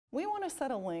we want to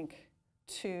set a link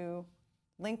to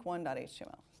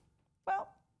link1.html. Well,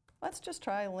 let's just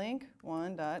try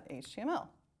link1.html.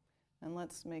 And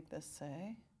let's make this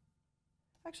say,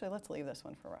 actually, let's leave this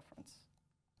one for reference.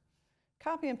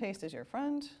 Copy and paste is your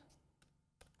friend.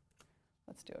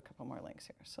 Let's do a couple more links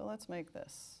here. So let's make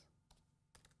this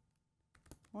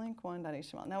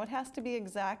link1.html. Now it has to be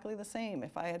exactly the same.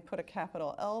 If I had put a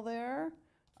capital L there,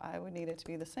 I would need it to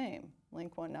be the same.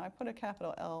 Link1. Now I put a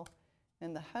capital L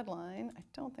in the headline. I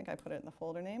don't think I put it in the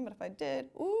folder name, but if I did,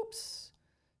 oops.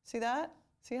 See that?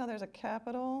 See how there's a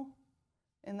capital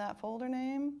in that folder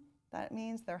name? That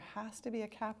means there has to be a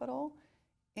capital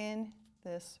in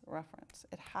this reference.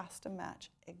 It has to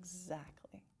match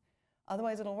exactly.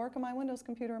 Otherwise, it'll work on my Windows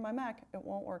computer or my Mac. It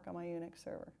won't work on my Unix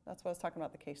server. That's what I was talking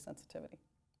about, the case sensitivity.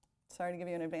 Sorry to give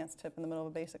you an advanced tip in the middle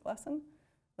of a basic lesson.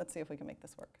 Let's see if we can make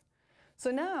this work. So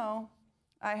now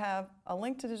I have a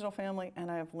link to Digital Family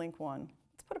and I have link1.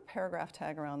 Let's put a paragraph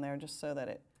tag around there just so that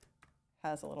it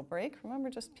has a little break. Remember,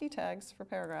 just p tags for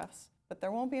paragraphs. But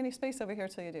there won't be any space over here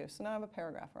till you do. So now I have a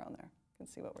paragraph around there. You can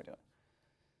see what we're doing.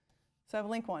 So I have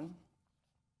link1.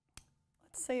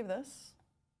 Let's save this.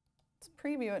 Let's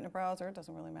preview it in a browser. It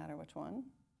doesn't really matter which one.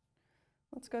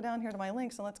 Let's go down here to my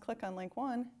links and let's click on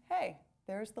link1. Hey,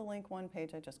 there's the link1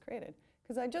 page I just created.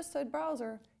 Because I just said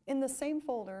browser, in the same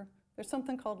folder, there's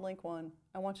something called link1.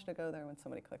 I want you to go there when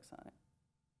somebody clicks on it.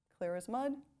 Clear as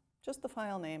mud, just the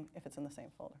file name if it's in the same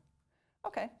folder.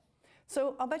 Okay,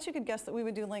 so I'll bet you could guess that we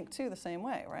would do link2 the same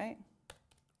way, right?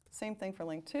 Same thing for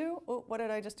link2. Oh, what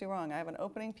did I just do wrong? I have an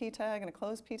opening p tag and a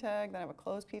closed p tag, then I have a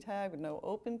closed p tag with no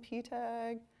open p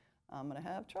tag. I'm going to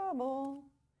have trouble.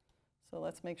 So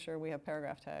let's make sure we have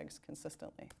paragraph tags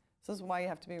consistently. This is why you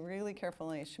have to be really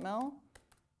careful in HTML.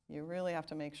 You really have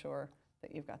to make sure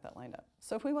that you've got that lined up.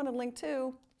 So if we wanted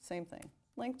link2, same thing.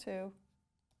 Link2,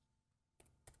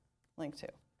 link2.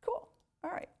 Cool.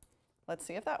 All right. Let's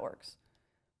see if that works.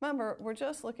 Remember, we're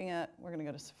just looking at, we're going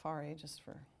to go to Safari just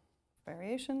for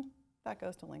variation. That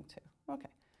goes to link2. Okay.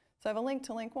 So I have a link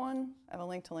to link1. I have a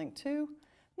link to link2.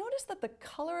 Notice that the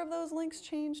color of those links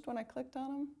changed when I clicked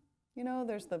on them. You know,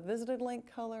 there's the visited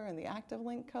link color and the active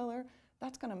link color.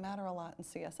 That's going to matter a lot in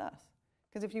CSS.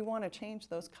 Because if you want to change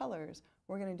those colors,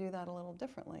 we're going to do that a little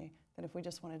differently than if we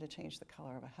just wanted to change the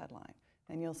color of a headline.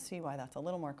 And you'll see why that's a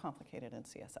little more complicated in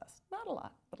CSS. Not a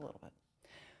lot, but a little bit.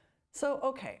 So,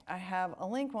 okay, I have a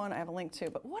link1, I have a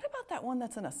link2, but what about that one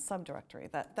that's in a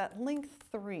subdirectory, that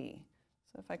link3?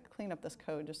 So if I clean up this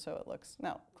code just so it looks,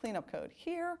 now clean up code.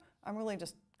 Here, I'm really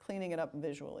just cleaning it up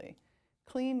visually.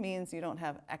 Clean means you don't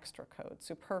have extra code,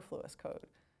 superfluous code.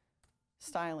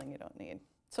 Styling you don't need.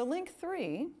 So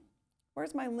link3,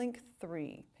 where's my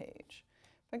link3 page?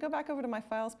 If I go back over to my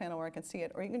files panel where I can see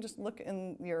it, or you can just look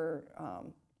in your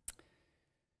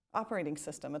operating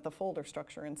system at the folder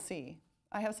structure and see.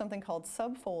 I have something called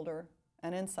subfolder,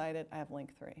 and inside it I have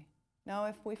link3. Now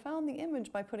if we found the image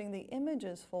by putting the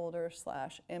images folder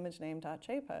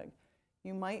 /imagename.jpg,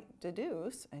 you might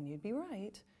deduce, and you'd be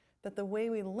right, that the way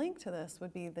we link to this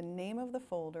would be the name of the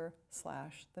folder /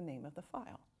 the name of the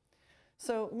file.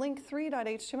 So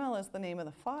link3.html is the name of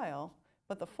the file,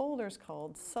 but the folder is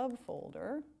called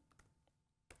subfolder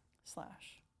 /,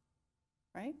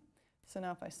 right? So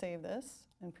now if I save this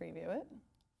and preview it,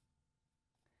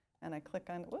 and I click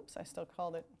on, whoops, I still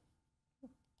called it,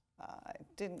 I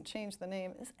didn't change the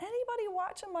name. Is anybody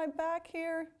watching my back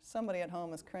here? Somebody at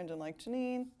home is cringing like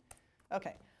Janine.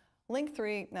 Okay,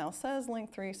 link3 now says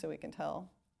link3 so we can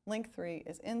tell. Link3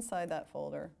 is inside that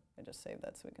folder. I just saved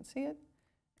that so we can see it.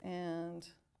 And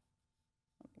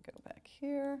let me go back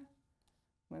here.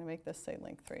 I'm going to make this say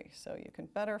link3 so you can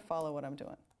better follow what I'm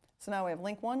doing. So now we have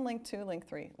link1, link2,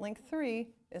 link3. Link3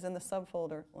 is in the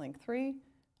subfolder link3.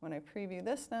 When I preview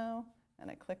this now and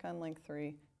I click on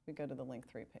link3, we go to the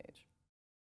link3 page.